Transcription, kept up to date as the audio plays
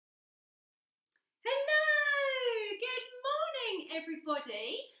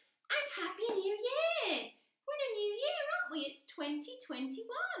everybody, and Happy New Year! We're in a new year, aren't we? It's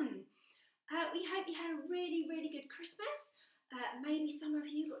 2021. We hope you had a really, really good Christmas. Maybe some of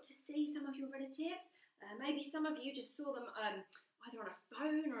you got to see some of your relatives. Maybe some of you just saw them either on a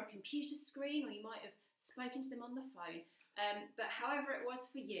phone or a computer screen, or you might have spoken to them on the phone. But however it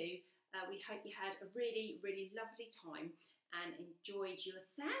was for you, we hope you had a really, really lovely time and enjoyed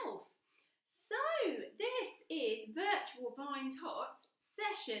yourself. So this is Virtual Vine Tots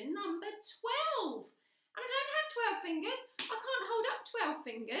session number 12. And I don't have 12 fingers. I can't hold up 12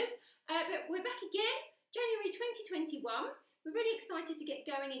 fingers. But we're back again, January 2021. We're really excited to get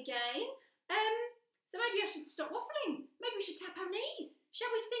going again. So maybe I should stop waffling. Maybe we should tap our knees. Shall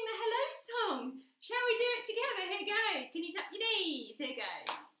we sing the hello song? Shall we do it together? Here goes. Can you tap your knees? Here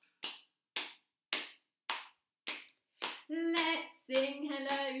goes. Let's sing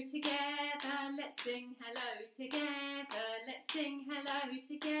hello together. Let's sing hello together. Let's sing hello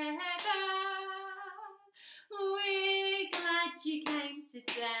together. We're glad you came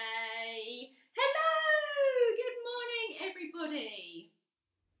today. Hello! Good morning, everybody.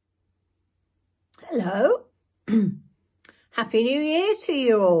 Hello. Happy New Year to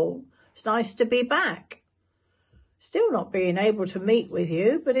you all. It's nice to be back. Still not being able to meet with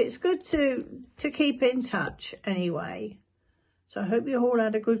you, but it's good to keep in touch anyway. So I hope you all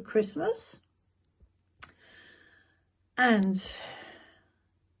had a good Christmas. And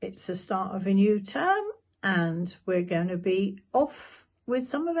it's the start of a new term, and we're going to be off with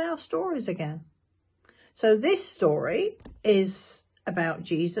some of our stories again. So this story is about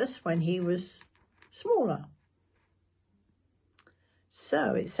Jesus when he was smaller.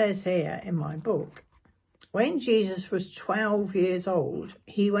 So it says here in my book, when Jesus was 12 years old,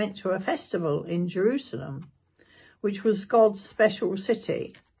 he went to a festival in Jerusalem, which was God's special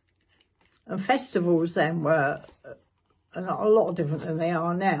city. And festivals then were a lot different than they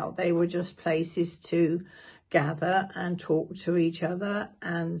are now. They were just places to gather and talk to each other,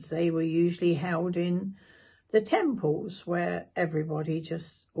 and they were usually held in the temples where everybody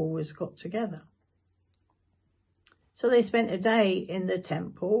just always got together. So they spent a day in the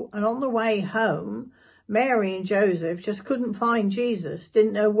temple, and on the way home, Mary and Joseph just couldn't find Jesus,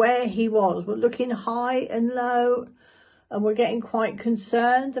 didn't know where he was, were looking high and low, and were getting quite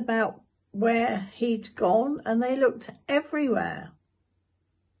concerned about where he'd gone, and they looked everywhere.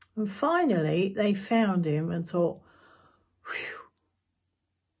 And finally, they found him and thought, whew.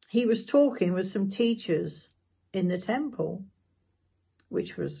 He was talking with some teachers in the temple,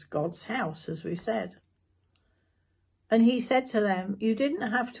 which was God's house, as we said. And he said to them, you didn't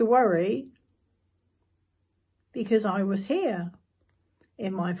have to worry, because I was here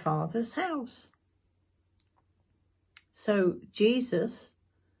in my Father's house. So Jesus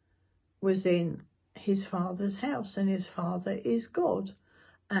was in his Father's house, and his Father is God,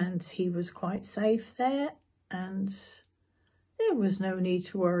 and he was quite safe there, and there was no need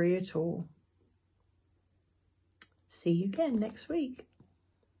to worry at all. See you again next week.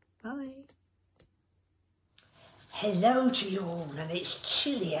 Bye. Hello to you all, and it's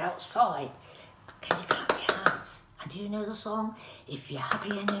chilly outside. Can you clap your hands? And do you know the song, If You're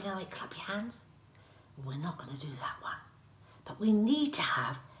Happy and You Know It, Clap Your Hands? We're not going to do that one. But we need to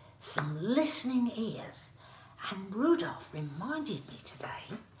have some listening ears. And Rudolph reminded me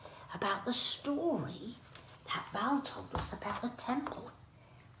today about the story that Val told us about the temple.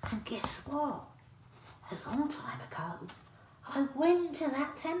 And guess what? A long time ago, I went to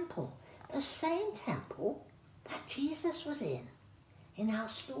that temple, the same temple that Jesus was in our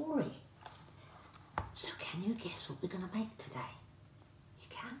story. So can you guess what we're going to make today? You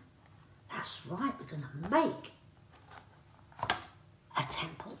can? That's right, we're going to make a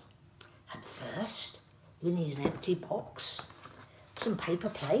temple. And first, you need an empty box, some paper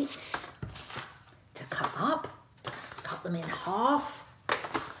plates to cut up, cut them in half,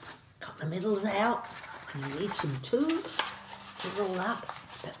 cut the middles out, and you need some tubes to roll up.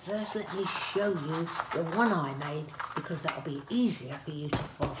 But first let me show you the one I made, because that'll be easier for you to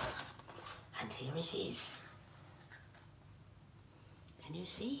follow. And here it is. Can you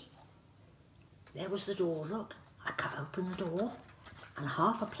see? There was the door, look. I cut open the door and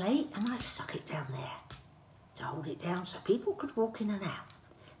half a plate, and I stuck it down there to hold it down so people could walk in and out.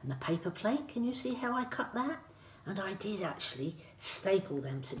 And the paper plate, can you see how I cut that? And I did actually staple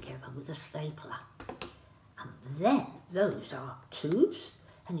them together with a stapler. And then those are tubes,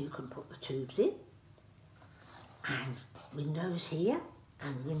 and you can put the tubes in. And windows here,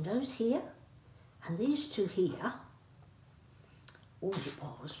 and windows here. And these two here, all it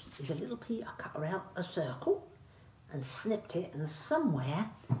was is a little piece. I cut out a circle and snipped it, and somewhere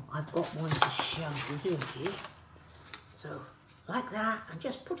I've got one to show you. Here it is. So like that, and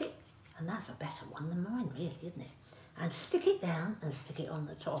just put it, and that's a better one than mine really, isn't it? And stick it down and stick it on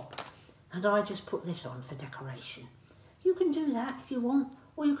the top. And I just put this on for decoration. You can do that if you want,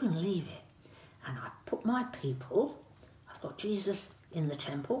 or you can leave it. And I put my people, I've got Jesus in the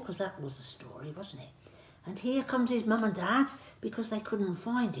temple, because that was the story, wasn't it? And here comes his mum and dad, because they couldn't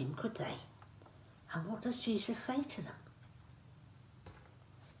find him, could they? And what does Jesus say to them?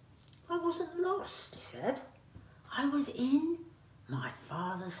 I wasn't lost, he said. I was in my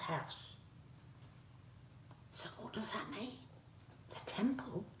Father's house. So what does that mean? The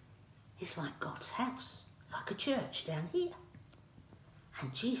temple is like God's house, like a church down here.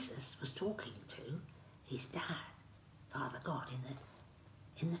 And Jesus was talking to his dad, Father God,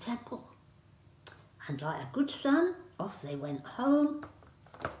 in the temple. And like a good son, off they went home.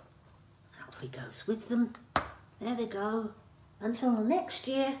 Off he goes with them. There they go, until the next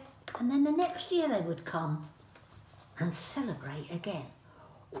year. And then the next year they would come and celebrate again.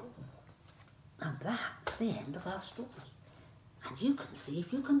 And that's the end of our story. And you can see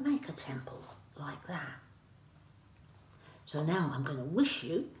if you can make a temple like that. So now I'm going to wish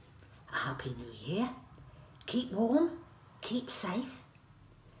you a Happy New Year. Keep warm, keep safe,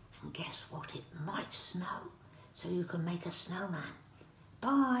 and guess what? It might snow, so you can make a snowman.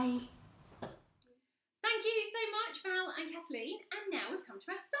 Bye. Thank you so much, Val and Kathleen. And now we've come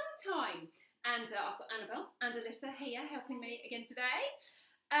to our song time. And I've got Annabelle and Alyssa here helping me again today.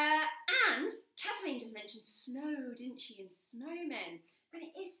 And Kathleen just mentioned snow, didn't she, and snowmen. And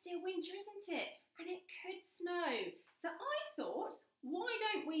it is still winter, isn't it? And it could snow. So I thought, why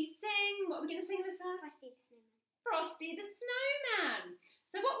don't we sing? What are we going to sing, Alyssa? Frosty the Snowman. Frosty the Snowman.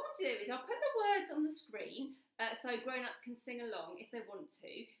 So what we'll do is I'll put the words on the screen so grown-ups can sing along if they want to.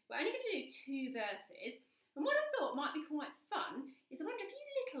 We're only going to do 2 verses. And what I thought might be quite fun is I wonder if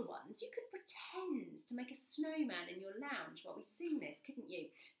you little ones, you could pretend to make a snowman in your lounge while we sing this, couldn't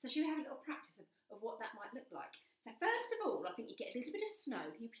you? So should we have a little practice of what that might look like? So first of all, I think you get a little bit of snow.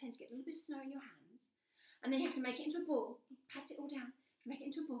 Can you pretend to get a little bit of snow in your hands? And then you have to make it into a ball. Pat it all down, make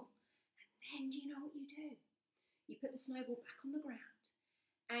it into a ball. And then do you know what you do? You put the snowball back on the ground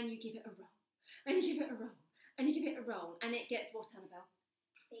and you give it a roll. And you give it a roll. And you give it a roll. And it gets what, Annabelle?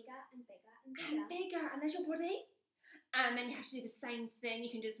 Bigger and bigger and And bigger. bigger, and there's your body. And then you have to do the same thing.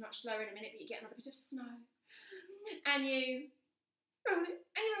 You can do this much slower in a minute, but you get another bit of snow. And you roll it,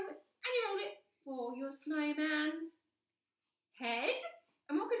 and you roll it, and you roll it for your snowman's head.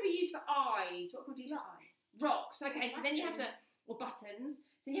 And what could we use for eyes? What could we use for eyes? Rocks. Okay, so then you have to, or buttons.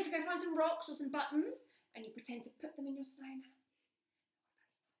 So you have to go find some rocks or some buttons, and you pretend to put them in your snowman.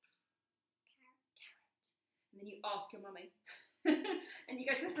 Carrot. And then you ask your mummy. And you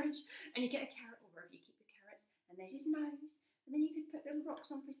go to the fridge and you get a carrot, or wherever you keep your carrots, and there's his nose, and then you could put little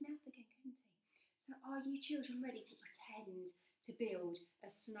rocks on for his mouth again, couldn't he? So are you children ready to pretend to build a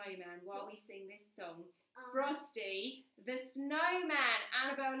snowman while we sing this song? Frosty the Snowman.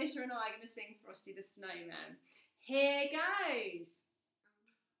 Annabelle, Alyssa and I are going to sing Frosty the Snowman. Here goes.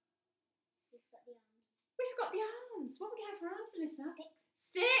 We've got the arms. We've got the arms. What are we going to have for arms, Alyssa? Sticks.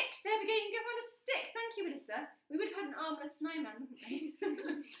 Sticks! There we go, you can go find a stick. Thank you, Alyssa. We would have had an armless snowman, wouldn't we?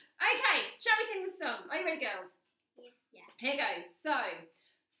 Okay, shall we sing the song? Are you ready, girls? Yeah. Here goes. So,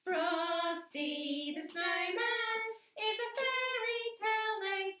 Frosty the Snowman is a fairy tale,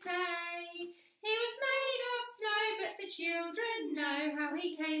 they say. He was made of snow, but the children know how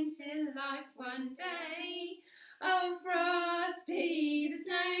he came to life one day. Oh, Frosty the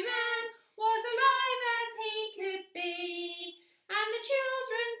Snowman was alive as he could be. And the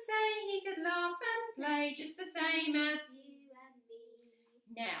children say he could laugh and play just the same as You and me.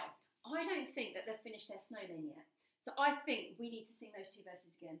 Now, I don't think that they've finished their snowman yet. So I think we need to sing those 2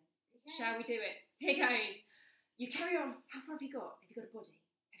 verses again. Okay. Shall we do it? Here goes. You carry on. How far have you got? Have you got a body?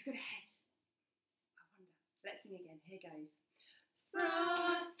 Have you got a head? I wonder. Let's sing again. Here goes.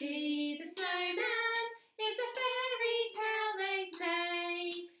 Frosty the Snowman is a fairy tale, they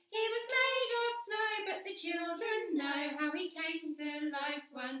say. He was made of snow, but the children know how he came to life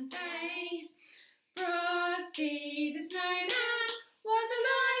one day. Frosty the Snowman was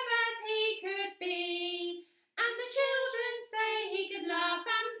alive as he could be, and the children say he could laugh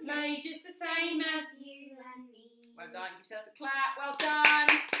and play just the same as You and me. Well done, give yourselves a clap, well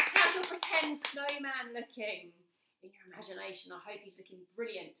done. How's your pretend snowman looking? In your imagination, I hope he's looking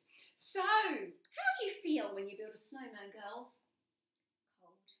brilliant. So, how do you feel when you build a snowman, girls?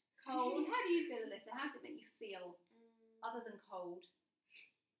 Cold. How do you feel, Alyssa? How does it make you feel, other than cold?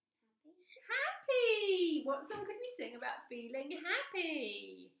 Happy. What song could we sing about feeling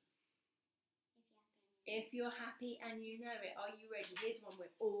happy? If you're happy and you know it, are you ready? Here's one we're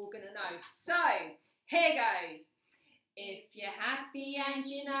all going to know. So, here goes. If you're happy and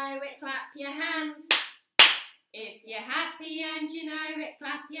you know it, clap your hands. If you're happy and you know it,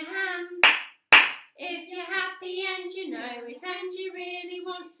 clap your hands. If you're happy and you know it and you really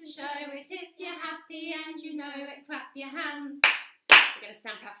want to show it, if you're happy and you know it, clap your hands. We're going to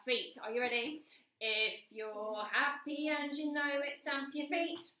stamp our feet. Are you ready? If you're happy and you know it, stamp your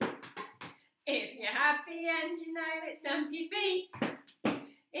feet. If you're happy and you know it, stamp your feet.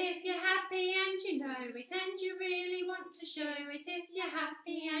 If you're happy and you know it and you really want to show it, if you're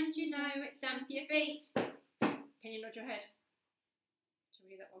happy and you know it, stamp your feet. Can you nod your head? Shall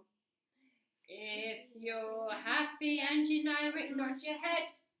we do that one? If you're happy and you know it, nod your head.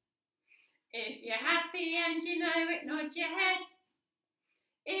 If you're happy and you know it, nod your head.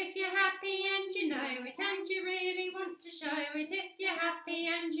 If you're happy and you know it and you really want to show it, if you're happy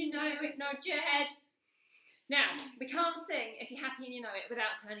and you know it, nod your head. Now, we can't sing if you're happy and you know it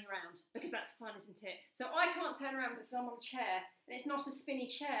without turning around, because that's fun, isn't it? So I can't turn around because I'm on a chair and it's not a spinny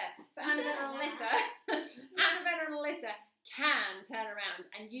chair. But Annabelle and Alyssa, Annabelle and Alyssa can turn around,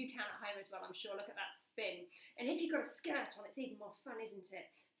 and you can at home as well, I'm sure. Look at that spin. And if you've got a skirt on, it's even more fun, isn't it?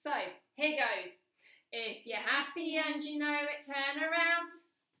 So, here goes. If you're happy and you know it, turn around.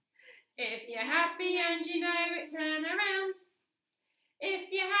 If you're happy and you know it, turn around.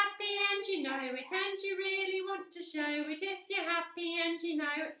 If you're happy and you know it and you really want to show it, if you're happy and you know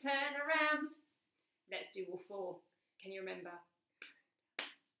it, turn around. Let's do all four. Can you remember?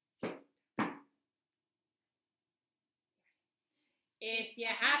 If you're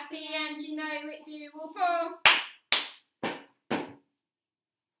happy and you know it, do all four.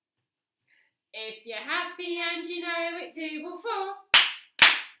 If you're happy and you know it, do all four.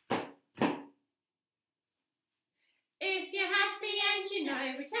 If you're happy and you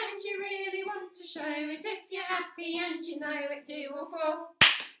know it and you really want to show it, if you're happy and you know it, do all four.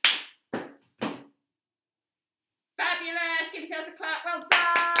 Fabulous! Give yourselves a clap. Well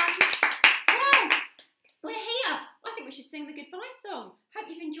done! Wow! We're here. I think we should sing the goodbye song. Hope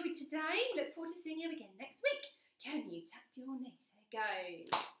you've enjoyed today. Look forward to seeing you again next week. Can you tap your knees? There goes.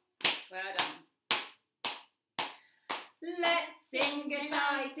 Well done. Let's sing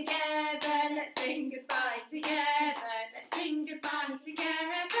goodbye together, let's sing goodbye together, let's sing goodbye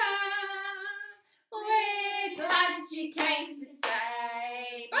together. We're glad you came today.